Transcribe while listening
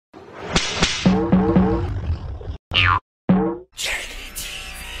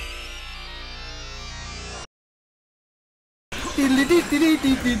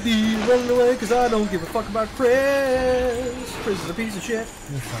Running away because I don't give a fuck about Chris. Chris is a piece of shit.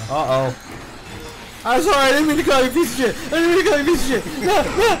 Uh-oh. I'm sorry, I didn't mean to call you a piece of shit. I didn't mean to call you a piece of shit.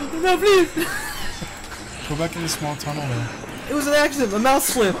 No, please. Go back in the small tunnel there. It was an accident. My mouth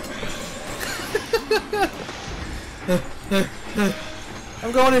slipped.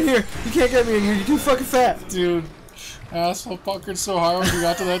 I'm going in here. You can't get me in here. You're too fucking fat. Dude. Asshole puckered so hard when you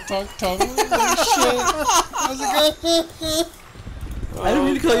got to that tunnel. Like, shit. How's it going? I didn't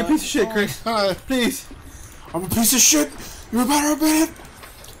mean to call you a piece of shit, Chris. Please. I'm a piece of shit. You're about to admit it.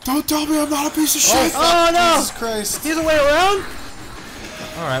 Don't tell me I'm not a piece of shit. Oh no! Jesus Christ. He's a way around?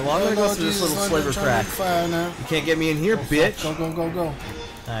 Alright, well I'm gonna go through this little sliver crack. You can't get me in here, bitch. Go.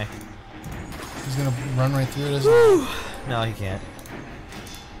 Hi. He's gonna run right through it, isn't he? No, he can't.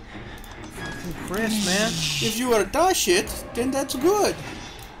 Chris, man. If you are da shit, then that's good.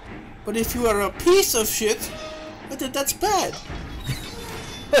 But if you are a piece of shit, then that's bad.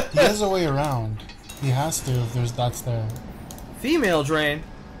 He has a way around. He has to if there's that's there. Female drain.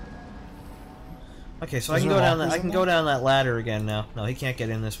 Okay, so I can go down that. I can go down that ladder again now. No, he can't get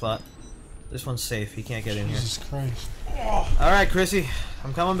in this spot. This one's safe. He can't get in here. Jesus Christ. All right, Chrissy,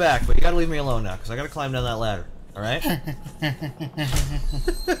 I'm coming back, but you gotta leave me alone now, cause I gotta climb down that ladder. All right?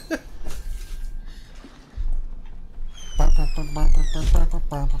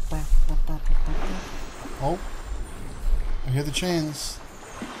 Oh, I hear the chains.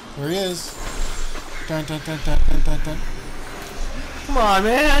 There he is. Dun, dun, dun, dun, dun, dun, dun. Come on,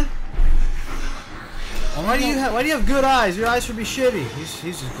 man. Why do you have good eyes? Your eyes should be shitty. He's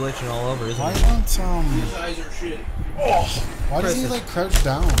just glitching all over, isn't Why he? don't His eyes are shit. why does he like crouch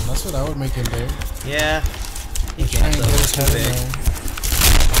down? That's what I would make him do. Yeah. He Try can't and though. get his It's too head in big.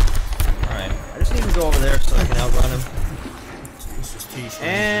 there. Alright. I just need to go over there so I can outrun him. This is teeth.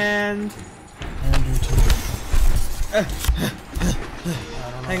 And And you too.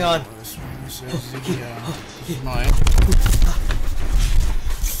 hang on. This is mine.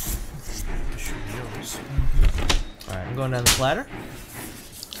 Alright, I'm going down the ladder.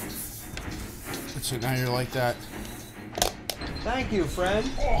 So now you're like that. Thank you, friend.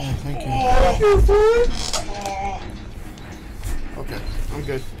 Yeah, thank you. Okay, I'm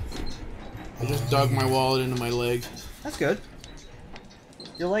good. I just dug my wallet into my leg. That's good.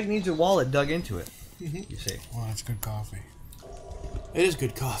 Your leg needs a wallet dug into it. You see. Well, that's good coffee. It is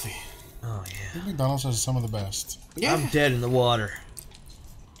good coffee. Oh I yeah. think McDonald's has some of the best. Yeah. I'm dead in the water.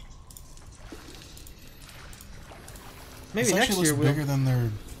 Maybe This next actually year looks we'll. bigger than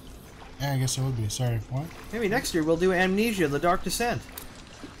their. Yeah, I guess it would be. Sorry, what? Maybe next year we'll do Amnesia: The Dark Descent.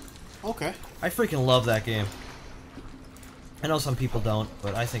 Okay. I freaking love that game. I know some people don't,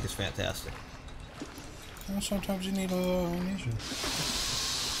 but I think it's fantastic. You know, sometimes you need a amnesia.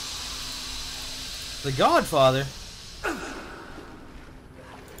 The Godfather.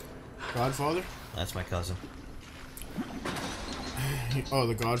 Godfather? That's my cousin. Oh,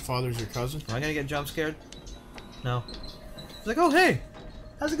 the Godfather's your cousin? Am I gonna get jump scared? No. He's like, oh hey,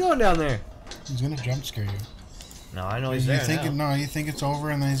 how's it going down there? He's gonna jump scare you. No, I know he's You there think now. no, you think it's over,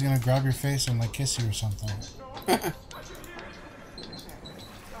 and then he's gonna grab your face and like kiss you or something.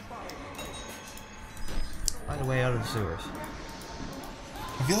 Find a way out of the sewers.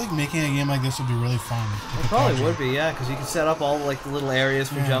 I feel like making a game like this would be really fun. It probably would be, yeah, because you can set up all like the little areas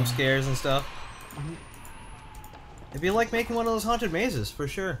for jump scares and stuff. It'd be like making one of those haunted mazes, for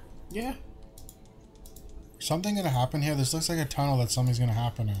sure. Yeah. Something gonna happen here. This looks like a tunnel that something's gonna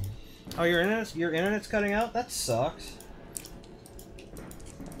happen in. Oh, your internet's cutting out? That sucks.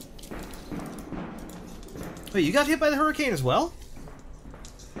 Wait, you got hit by the hurricane as well?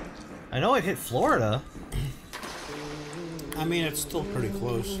 I know it hit Florida. I mean, it's still pretty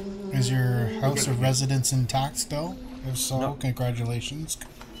close. Is your house of residence intact still? If so, No. Congratulations.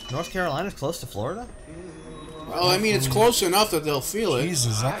 North Carolina's close to Florida? Well, I mean, it's close enough that they'll feel it.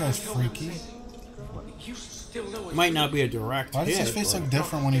 Jesus, that guy's freaky. It might not be a direct Why does hit, his face but look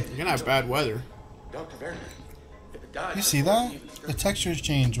different when he... you're gonna have bad weather. You see that? The textures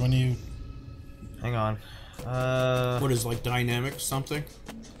change when you... Hang on. What is, like, dynamic something?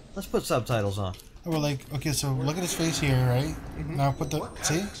 Let's put subtitles on. Oh, we're like, okay, so look at his face here, right? Now put the...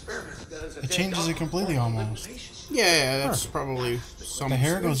 See? It changes it completely almost. Yeah, that's probably some... The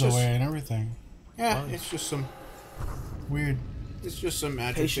hair it's goes just- away and everything. Yeah, it's just some... Weird. It's just some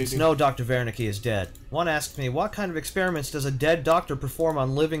magic. Patients know Dr. Wernicke is dead. One asked me, what kind of experiments does a dead doctor perform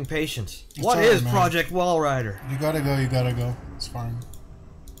on living patients? What alright, is man. Project Walrider? You gotta go, you gotta go. It's fine.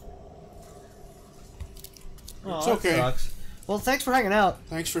 Oh, It's that okay. sucks. Well, thanks for hanging out.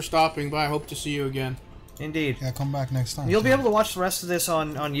 Thanks for stopping by. I hope to see you again. Indeed. Yeah, come back next time. You'll be able to watch the rest of this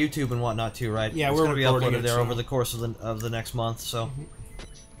on YouTube and whatnot too, right? Yeah, it's we're going to be recording uploaded it, there so. over the course of the next month, so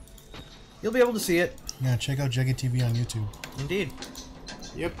you'll be able to see it. Yeah, check out JeggiTV on YouTube. Indeed.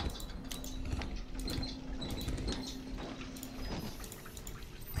 Yep.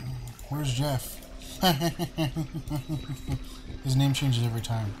 Where's Jeff? His name changes every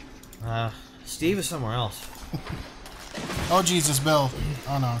time. Steve is somewhere else. Oh Jesus, Bill.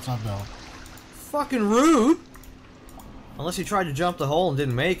 Oh no, it's not Bill. Fucking rude! Unless he tried to jump the hole and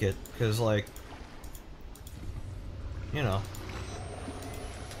didn't make it, because, like, you know,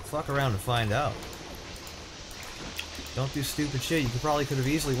 fuck around and find out. Don't do stupid shit. You probably could have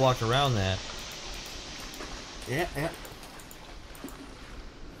easily walked around that. Yeah, yeah.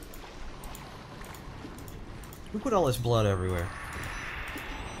 Who put all this blood everywhere?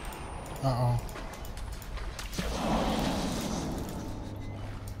 Uh-oh.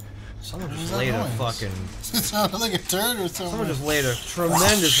 Someone What just was laid that a noise? fucking... It sounded like a turd or something. Someone just laid a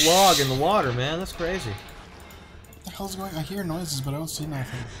tremendous log in the water, man. That's crazy. What the hell's going on? I hear noises, but I don't see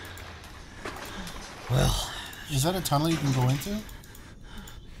nothing. Well... Is that a tunnel you can go into?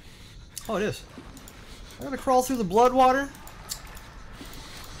 Oh, it is. I gotta crawl through the blood water?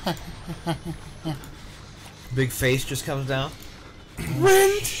 Big face just comes down.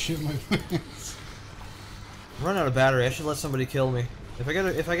 Shit my pants. Run out of battery. I should let somebody kill me. If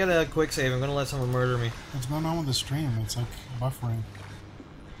I get a quick save, I'm gonna let someone murder me. What's going on with the stream? It's like buffering.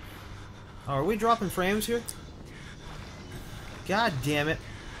 Oh, are we dropping frames here? God damn it.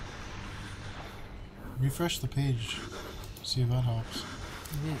 Refresh the page. See if that helps.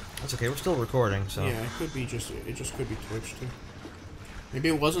 That's okay, we're still recording, so... Yeah, it could be just... It just could be Twitch, too. Maybe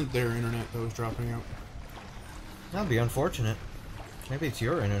it wasn't their internet that was dropping out. That'd be unfortunate. Maybe it's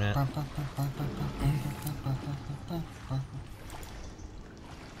your internet.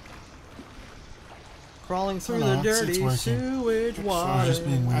 Crawling through the dirty sewage water. Just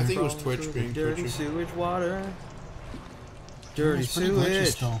being weird. I think it was Twitch being dirty twitchy. sewage water. Dirty It's pretty glitchy sewage.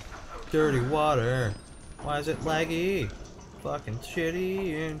 still. Dirty water. Why is it laggy? Fucking shitty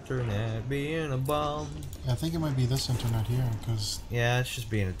internet being a bum. Yeah, I think it might be this internet here, because Yeah, it's just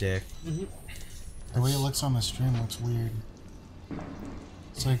being a dick. the way it looks on the stream looks weird.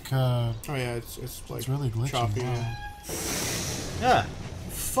 It's like, Oh yeah, it's like it's really glitchy. choppy. Wow. Yeah.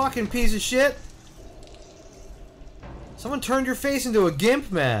 Fucking piece of shit. Someone turned your face into a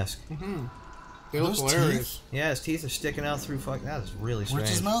GIMP mask. They look Those hilarious. Yeah, his teeth are sticking out through fuck. That is really strange. Where's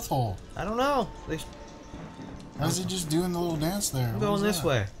his mouth hole? I don't know. Why is he just doing the little dance there? I'm What going was this that?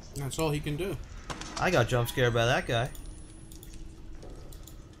 way. That's all he can do. I got jump scared by that guy.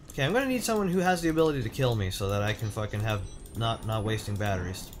 Okay, I'm gonna need someone who has the ability to kill me so that I can fucking have not wasting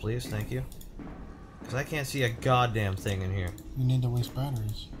batteries. Please, thank you. Because I can't see a goddamn thing in here. You need to waste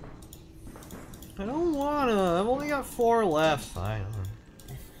batteries. I don't wanna. I've only got 4 left. Fine.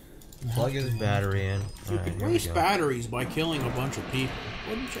 Plug his battery in. You Alright, could here we waste go. batteries by killing a bunch of people.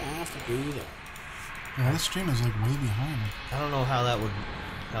 Wouldn't you have to do that? Yeah, this stream is like way behind. I don't know how that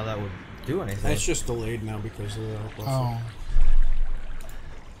would do anything. It's just delayed now because of the buffer. Oh,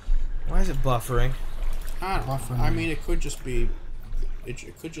 Why is it buffering? I don't know. Buffering. I mean, it could just be...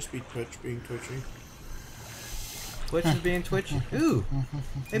 It could just be Twitch being twitchy. Twitch is being twitchy. Ooh,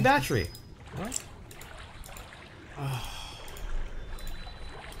 a battery. What?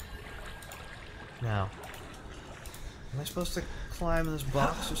 Now, am I supposed to climb in this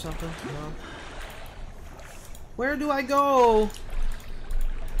box or something? No. Where do I go?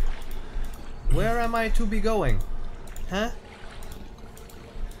 Where am I to be going? Huh?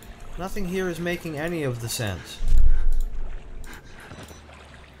 Nothing here is making any of the sense.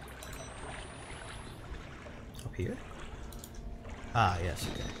 Up here? Ah, yes,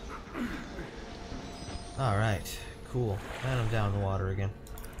 okay. Alright, cool. And I'm down in the water again.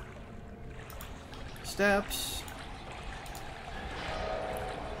 Steps.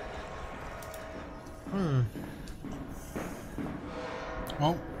 oh,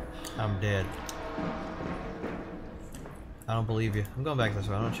 I'm dead. I don't believe you. I'm going back this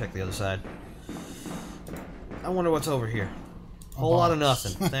way. I'm gonna check the other side. I wonder what's over here. Whole lot of box.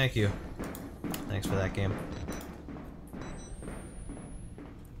 nothing. Thank you. Thanks for that game.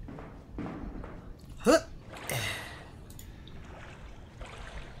 Huh.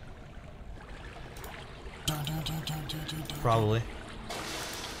 Probably.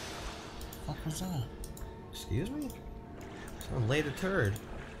 What was that? Excuse me? Someone laid a turd.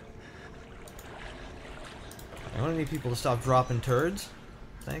 I don't need people to stop dropping turds.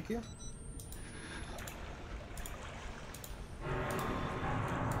 Thank you.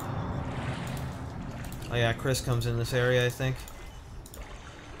 Oh yeah, Chris comes in this area, I think.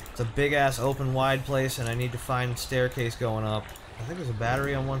 a big-ass open wide place, and I need to find staircase going up. I think there's a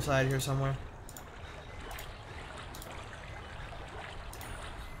battery on one side here somewhere.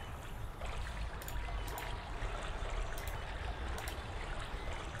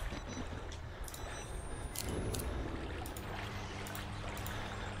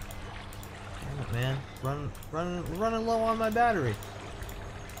 Damn it, man. Running low on my battery.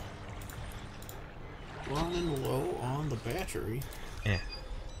 Running low on the battery. Yeah.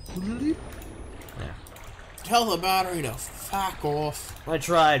 Yeah. Tell the battery to fuck off. I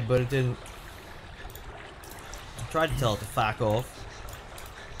tried, but it didn't. I tried to tell it to fuck off,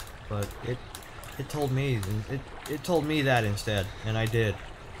 but it told me it told me that instead, and I did.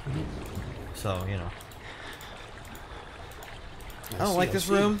 So you know, I don't like this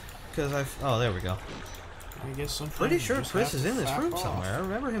room because I've. Oh, there we go. I guess I'm pretty sure Chris is in this room somewhere. I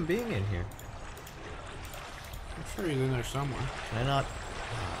remember him being in here. I'm sure he's in there somewhere. Can I not?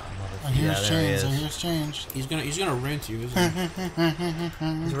 I hear his change. I hear his change. He's gonna rent you, isn't he?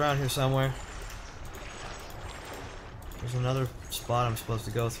 He's around here somewhere. There's another spot I'm supposed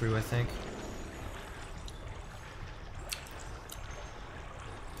to go through, I think.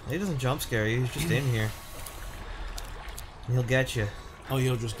 He doesn't jump scare you, he's just in here. And he'll get you. Oh,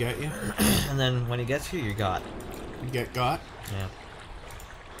 he'll just get you? And then when he gets you, you're got. You get got? Yeah.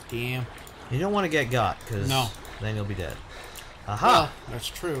 Damn. You don't want to get got, because then you'll be dead. Aha! Well, that's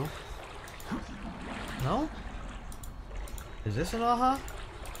true. No? Is this an aha?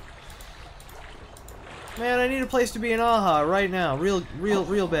 Man, I need a place to be an aha right now. Real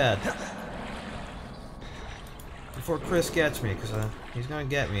bad. Before Chris gets me, because he's gonna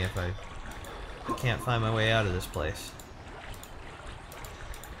get me if I can't find my way out of this place.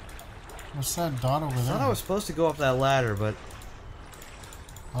 What's that dot over there? I thought I was supposed to go up that ladder, but...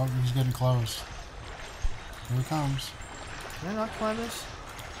 Oh, he's getting close. Here he comes. Can I not climb this?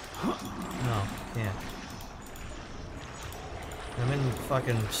 No, can't. I'm in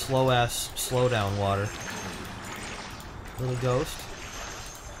fucking slow-ass, slow-down water. Little ghost.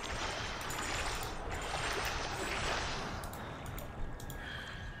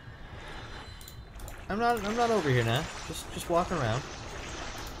 I'm not over here now. Just walking around.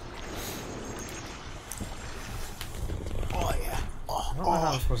 Oh yeah. I don't know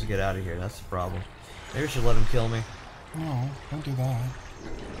how I'm supposed to get out of here. That's the problem. Maybe I should let him kill me. No, don't do that.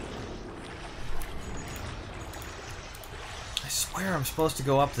 I swear I'm supposed to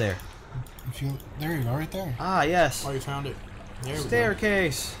go up there. There you go, right there. Ah, yes. Oh, you found it. There we go.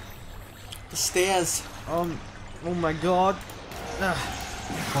 Staircase. The stairs. Oh my god. Ah.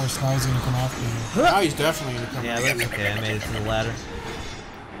 Of course, now he's gonna come after you. Now he's definitely gonna come. Yeah, that's okay. I made it to the ladder.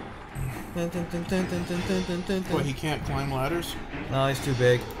 What, he can't climb ladders? No, he's too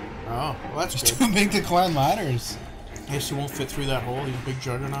big. Oh, well, that's He's good. too big to climb ladders. I guess he won't fit through that hole. He's a big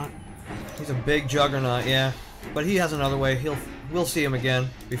juggernaut. He's a big juggernaut, yeah. But he has another way. We'll see him again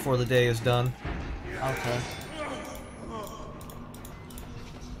before the day is done. Okay.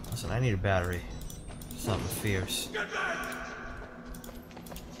 Listen, I need a battery. Something fierce.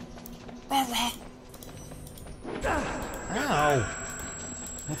 Ow!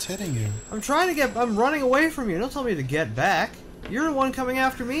 What's hitting you? I'm running away from you. Don't tell me to get back. You're the one coming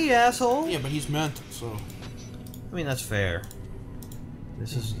after me, asshole. Yeah, but he's mental, so. I mean, that's fair.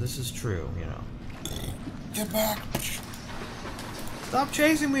 This is true, you know. Get back! Stop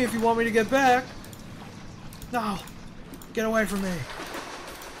chasing me if you want me to get back. No! Get away from me.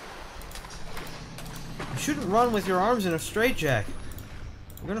 You shouldn't run with your arms in a straitjacket.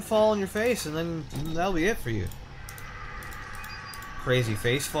 You're gonna fall on your face, and then that'll be it for you. Crazy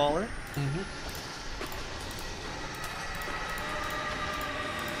face faller. Mm-hmm.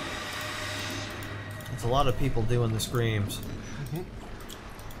 It's a lot of people doing the screams. Mm-hmm.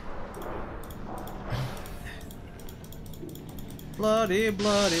 Bloody,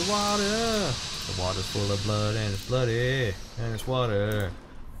 bloody water. The water's full of blood, and it's bloody, and it's water.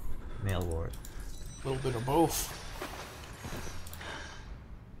 Male ward. A little bit of both.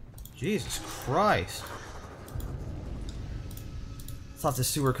 Jesus Christ. Thought the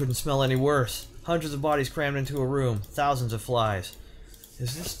sewer couldn't smell any worse. Hundreds of bodies crammed into a room. Thousands of flies.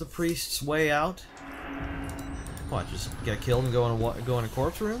 Is this the priest's way out? What, just get killed and go in a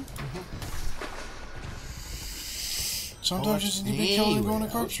corpse room? Mm-hmm. Sometimes you just need to be killed and go in a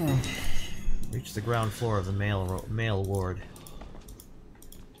corpse room. Reach the ground floor of the male ward.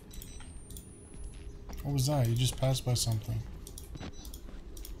 What was that? You just passed by something.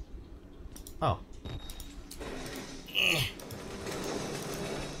 Oh.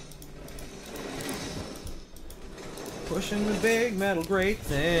 Pushing the big metal grate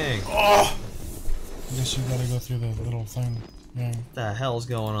thing. Oh! I guess you gotta go through the little thing. Yeah. What the hell's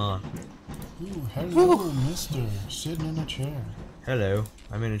going on? Ooh, hello, mister. Sitting in a chair. Hello,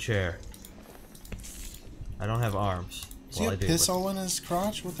 I'm in a chair. I don't have arms. See a piss all in his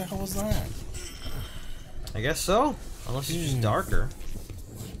crotch? What the hell was that? I guess so. Unless he's just darker.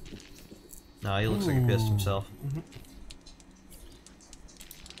 No, he looks like he pissed himself.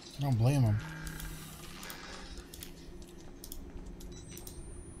 I don't blame him.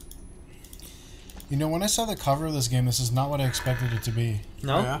 You know, when I saw the cover of this game, this is not what I expected it to be.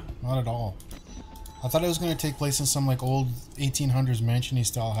 No? Yeah. Not at all. I thought it was going to take place in some, like, old 1800s mansion-y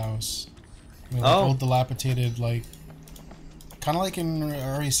style house. You know, like old dilapidated, like... Kind of like in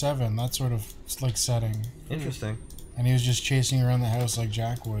RE7, that sort of, like, setting. Interesting. And he was just chasing around the house like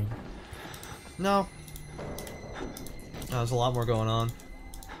Jack would. No. No, there's a lot more going on.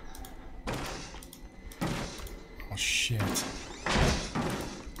 Oh, shit.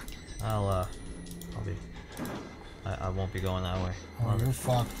 I won't be going that way. Oh, you're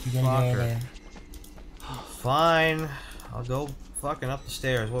fucked. You gotta get out of there. Fine. I'll go fucking up the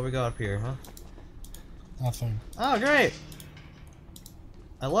stairs. What we got up here, huh? Nothing. Oh, great!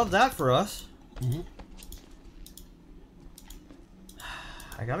 I love that for us.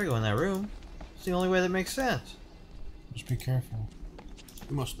 I gotta go in that room. It's the only way that makes sense. Just be careful.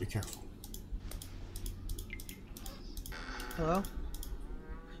 You must be careful. Hello?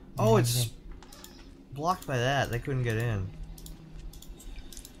 Oh, it's blocked by that. They couldn't get in.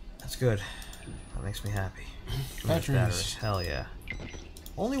 That's good. That makes me happy. Batteries. Hell yeah.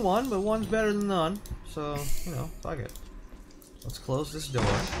 Only one, but one's better than none. So, you know, fuck it. Let's close this door.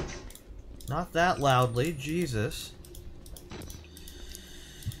 Not that loudly, Jesus.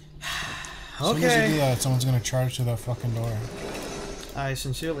 As soon as you do Okay. that, someone's gonna charge to that fucking door. I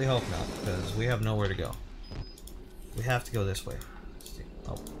sincerely hope not, because we have nowhere to go. We have to go this way.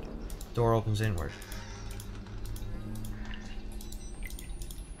 Oh, door opens inward.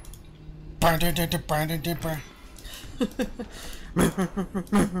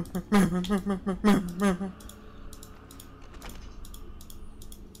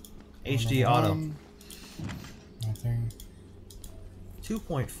 HD auto. Nothing.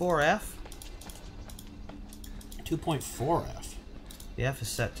 2.4F. 2.4F. The F is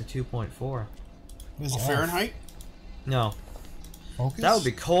set to 2.4. What is F? Fahrenheit? No. Focus? That would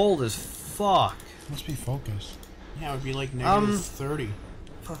be cold as fuck. Must be focus. Yeah, it would be like negative 30.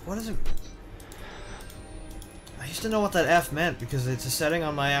 Fuck, what is it? I used to know what that F meant because it's a setting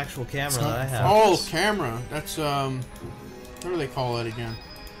on my actual camera that I have. Oh, camera. That's, what do they call it again?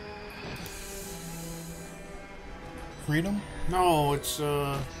 Freedom? No, it's,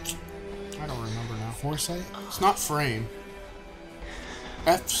 I don't remember now. Foresight? It's not frame.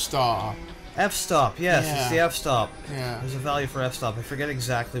 F-stop. F-stop, yes, Yeah. it's the F-stop. Yeah. There's a value for F-stop. I forget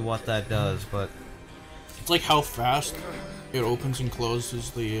exactly what that does, but... It's like how fast it opens and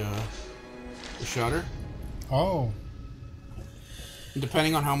closes the shutter. Oh. And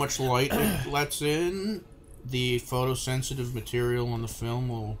depending on how much light it lets in, the photosensitive material on the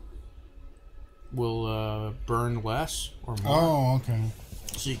film will burn less or more. Oh, okay.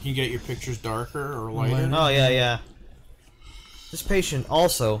 So you can get your pictures darker or lighter. Oh, yeah, yeah. This patient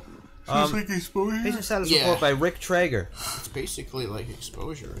also... like exposure? patient status report by Rick Traeger. It's basically like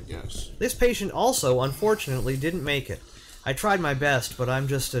exposure, I guess. This patient also, unfortunately, didn't make it. I tried my best, but I'm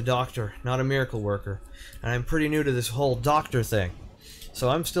just a doctor, not a miracle worker. And I'm pretty new to this whole doctor thing. So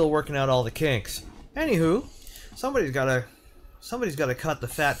I'm still working out all the kinks. Anywho, somebody's gotta cut the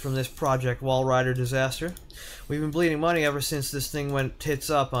fat from this Project WALRIDER disaster. We've been bleeding money ever since this thing went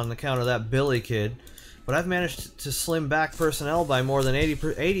tits up on account of that Billy kid. But I've managed to slim back personnel by more than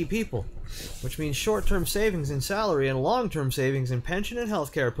 80 people, which means short-term savings in salary and long-term savings in pension and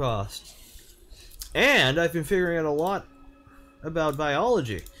healthcare costs. And I've been figuring out a lot about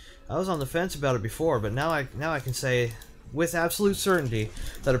biology. I was on the fence about it before, but now I can say with absolute certainty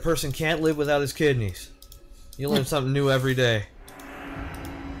that a person can't live without his kidneys. You learn something new every day.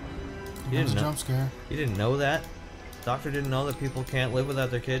 You didn't know. Jump scare. You didn't know that? Doctor didn't know that people can't live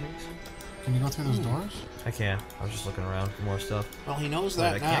without their kidneys? Can you go through those doors? I can. I was just looking around for more stuff. Well, he knows But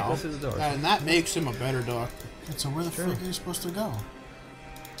that I can't now, go through the doors. and that makes him a better doctor. Wait, so where the frick are you supposed to go?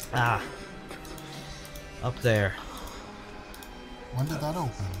 Ah. Up there. When did that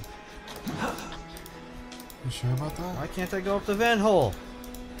open? You sure about that? Why can't I go up the vent hole?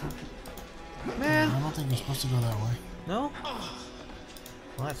 Man. I don't think you're supposed to go that way. No?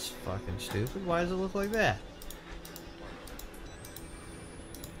 Well, that's fucking stupid. Why does it look like that?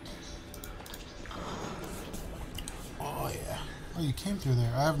 Oh, yeah. Oh, you came through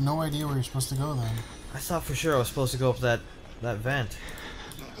there. I have no idea where you're supposed to go then. I thought for sure I was supposed to go up that vent.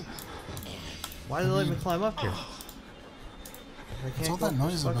 Why did they let me climb up here? I can't What's all go that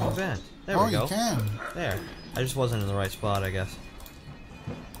noise fucking about? vent. There Oh, we go. you can. There. I just wasn't in the right spot, I guess.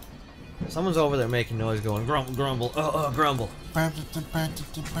 Someone's over there making noise going grumble, grumble, grumble.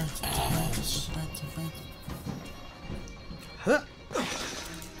 Huh.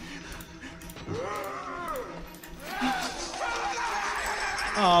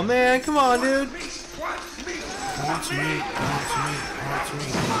 Oh man, come on, dude. I want some meat. I want some meat. I want some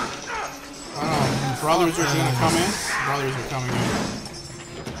meat. Oh, brothers are gonna come in. Brothers are coming in.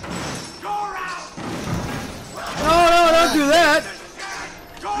 No, don't do that.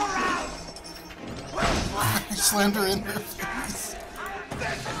 I slammed her in her face.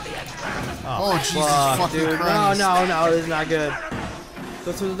 Oh, Jesus fuck, fucking dude. Christ. No, this is not good.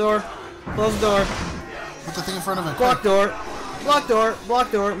 Go through the door. Close the door. Put the thing in front of it. Block door. Block door.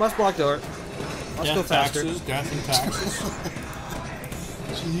 Block door. Must block door. Must go Death faster. taxes. Death and taxes.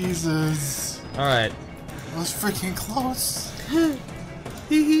 Jesus. Alright. That was freaking close. Hee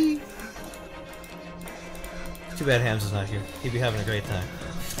hee. Too bad Hams is not here. He'd be having a great time.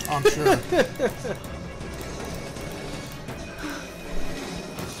 I'm sure.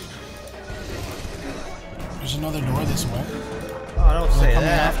 There's another door this way. Oh, don't say coming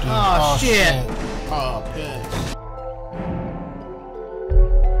that. after you. Oh, shit. Oh, piss.